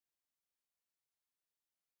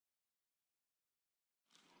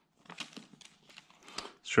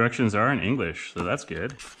Instructions are in English, so that's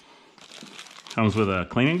good. Comes with a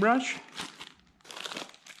cleaning brush,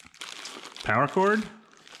 power cord,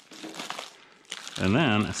 and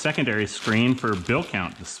then a secondary screen for bill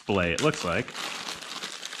count display, it looks like.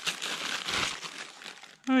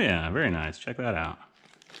 Oh yeah, very nice. Check that out.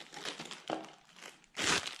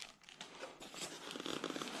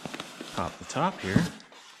 Pop the top here.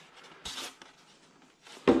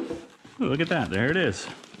 Ooh, look at that, there it is.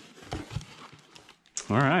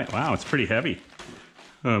 All right, wow, it's pretty heavy.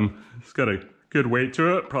 It's got a good weight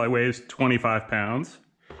to it, probably weighs 25 pounds.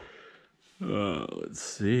 Let's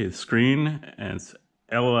see, the screen, and it's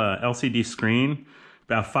LCD screen,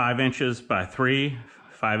 about 5 inches by 3,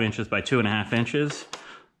 5 inches by 2.5 inches.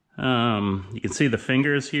 You can see the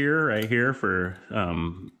fingers here, right here, for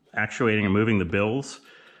actuating and moving the bills.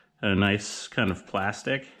 A nice kind of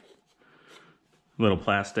plastic, little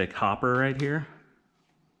plastic hopper right here.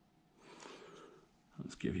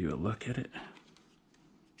 Let's give you a look at it.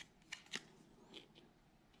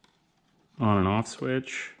 On and off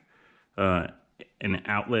switch. An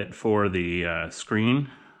outlet for the screen,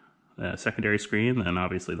 secondary screen, then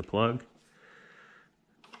obviously the plug.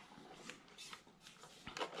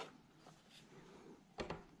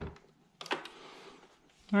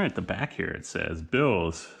 All right, the back here it says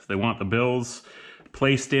bills. They want the bills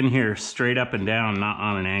placed in here straight up and down, not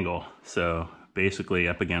on an angle. So basically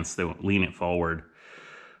up against, they lean it forward.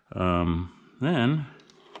 Then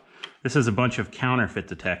this is a bunch of counterfeit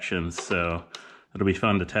detections, so it'll be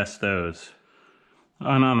fun to test those.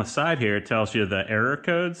 And on the side here, it tells you the error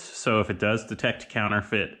codes. So if it does detect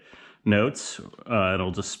counterfeit notes,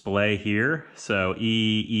 it'll display here. So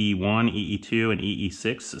EE1, EE2, and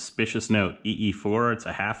EE6, suspicious note. EE4, it's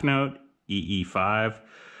a half note. EE5,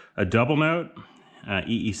 a double note.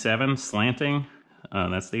 EE7, slanting,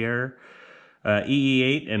 that's the error.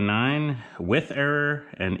 EE8 and 9, with error.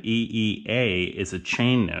 And EEA is a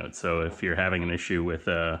chain note. So if you're having an issue with,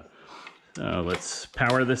 let's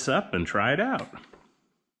power this up and try it out.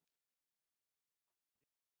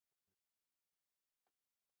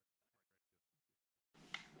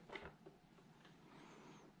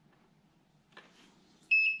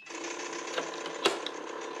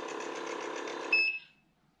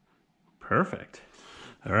 Perfect.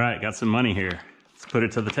 All right, got some money here. Let's put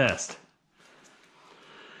it to the test.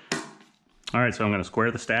 All right, so I'm going to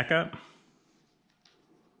square the stack up.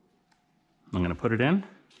 I'm going to put it in.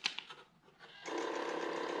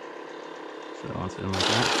 So once in like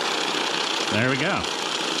that. There we go.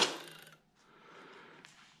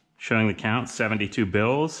 Showing the count, 72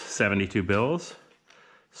 bills, 72 bills.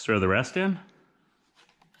 Stir the rest in.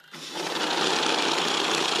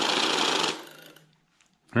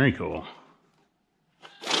 Very cool.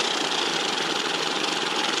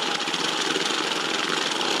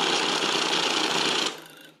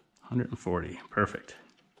 $140, perfect.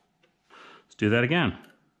 Let's do that again.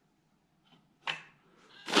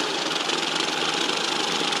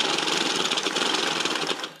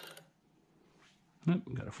 Nope,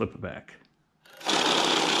 gotta flip it back.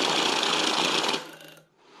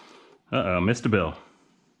 Uh-oh, missed a bill.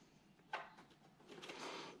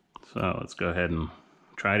 So let's go ahead and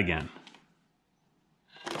try it again.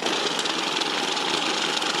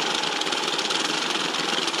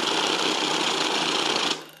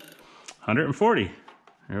 $140.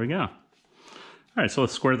 There we go. All right, so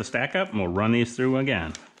let's square the stack up and we'll run these through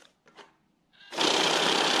again.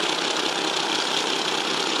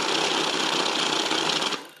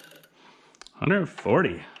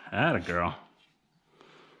 $140. Atta girl.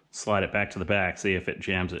 Slide it back to the back, see if it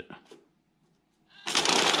jams it.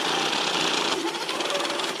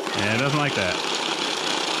 Yeah, it doesn't like that.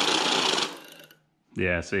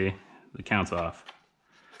 Yeah, see? The count's off.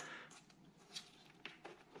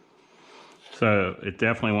 So it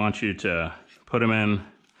definitely wants you to put them in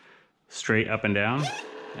straight up and down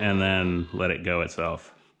and then let it go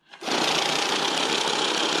itself.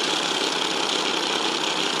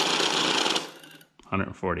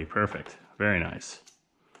 $140, perfect. Very nice.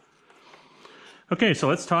 Okay, so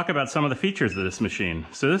let's talk about some of the features of this machine.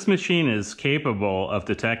 So this machine is capable of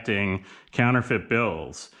detecting counterfeit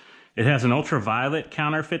bills. It has an ultraviolet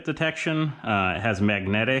counterfeit detection. It has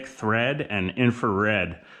magnetic, thread, and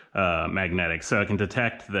infrared magnetic. So it can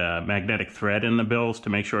detect the magnetic thread in the bills to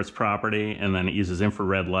make sure it's property, and then it uses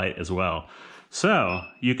infrared light as well. So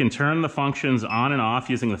you can turn the functions on and off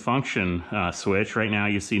using the function switch. Right now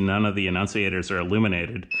you see none of the enunciators are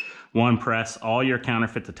illuminated. One press, all your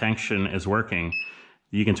counterfeit detection is working.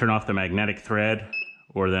 You can turn off the magnetic thread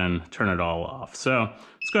or then turn it all off. So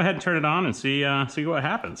let's go ahead and turn it on and see what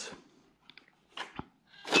happens.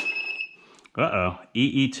 Uh-oh,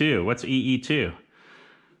 EE2, what's EE2?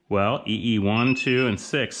 Well, EE1, 2, and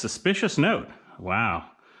 6. Suspicious note. Wow.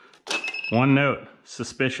 One note,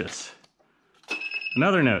 suspicious.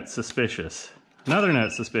 Another note, suspicious. Another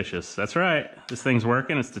note, suspicious. That's right. This thing's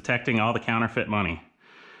working. It's detecting all the counterfeit money.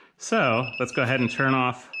 So let's go ahead and turn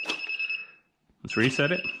off. Let's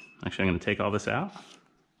reset it. Actually, I'm going to take all this out,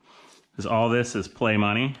 because all this is play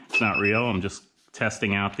money. It's not real. I'm just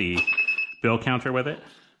testing out the bill counter with it.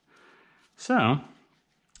 So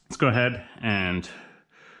let's go ahead and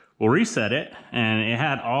we'll reset it. And it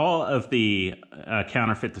had all of the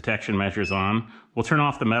counterfeit detection measures on. We'll turn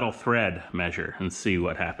off the metal thread measure and see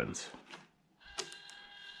what happens.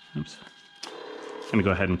 Oops. I'm going to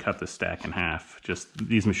go ahead and cut this stack in half. Just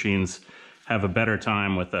these machines have a better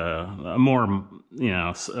time with a more,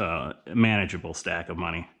 manageable stack of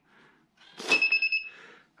money.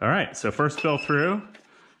 All right, so first bill through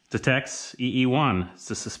detects EE1.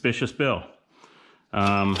 It's a suspicious bill.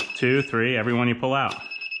 2, 3, every one you pull out.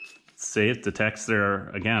 See, it detects they're,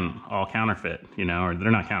 again, all counterfeit, or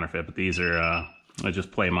they're not counterfeit, but these are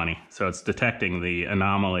just play money. So it's detecting the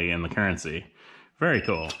anomaly in the currency. Very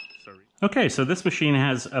cool. Okay, so this machine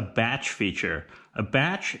has a batch feature. A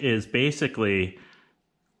batch is basically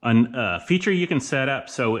a feature you can set up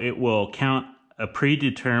so it will count a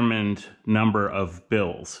predetermined number of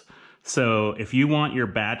bills. So if you want your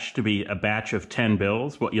batch to be a batch of 10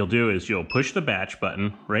 bills, what you'll do is you'll push the batch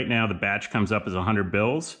button. Right now the batch comes up as 100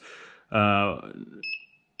 bills.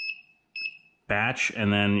 Batch,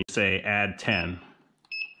 and then you say add 10.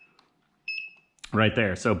 Right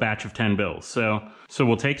there, so batch of 10 bills. So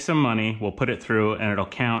we'll take some money, we'll put it through, and it'll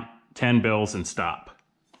count 10 bills and stop.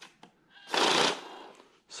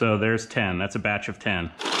 So there's 10, that's a batch of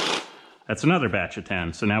 10. That's another batch of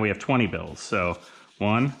 10, so now we have 20 bills. So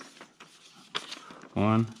 1,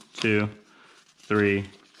 2, 3,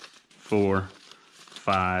 4,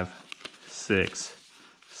 5, 6,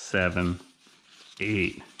 7,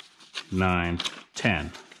 8, 9,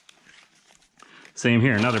 10. Same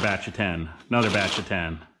here, another batch of 10, another batch of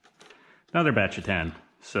 10, another batch of 10.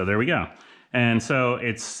 So there we go. And so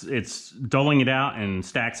it's doling it out in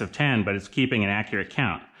stacks of 10, but it's keeping an accurate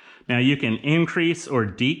count. Now you can increase or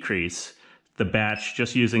decrease the batch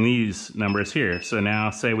just using these numbers here. So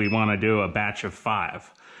now say we want to do a batch of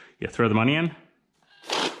 5. You throw the money in,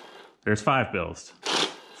 there's 5 bills,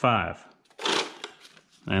 5,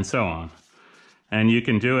 and so on. And you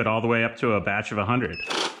can do it all the way up to a batch of 100.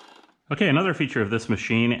 Okay, another feature of this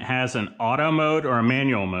machine, it has an auto mode or a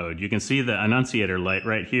manual mode. You can see the annunciator light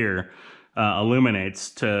right here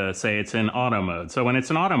illuminates to say it's in auto mode. So when it's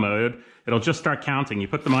in auto mode, it'll just start counting. You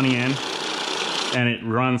put the money in and it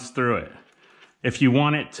runs through it. If you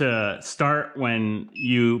want it to start when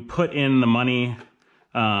you put in the money,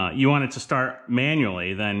 you want it to start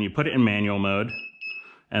manually, then you put it in manual mode.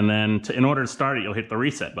 And then in order to start it, you'll hit the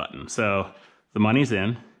reset button. So the money's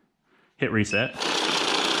in, hit reset.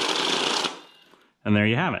 And there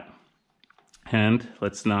you have it. And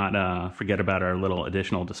let's not forget about our little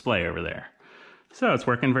additional display over there. So it's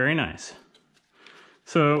working very nice.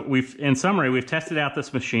 So in summary, we've tested out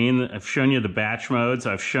this machine. I've shown you the batch modes.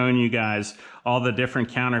 I've shown you guys all the different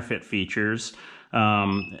counterfeit features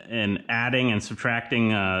and adding and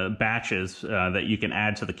subtracting batches that you can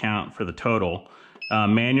add to the count for the total.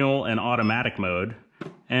 Manual and automatic mode.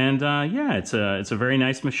 And yeah, it's a very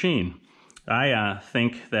nice machine. I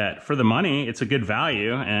think that for the money, it's a good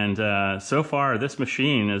value, and so far this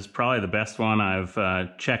machine is probably the best one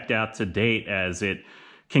I've checked out to date, as it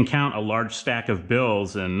can count a large stack of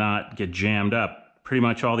bills and not get jammed up. Pretty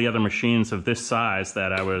much all the other machines of this size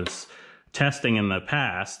that I was testing in the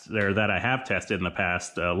past, or that I have tested in the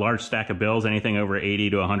past, a large stack of bills, anything over 80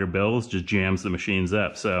 to 100 bills, just jams the machines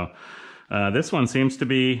up. So this one seems to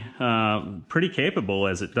be pretty capable,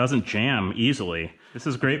 as it doesn't jam easily. This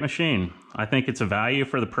is a great machine. I think it's a value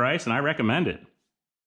for the price, and I recommend it.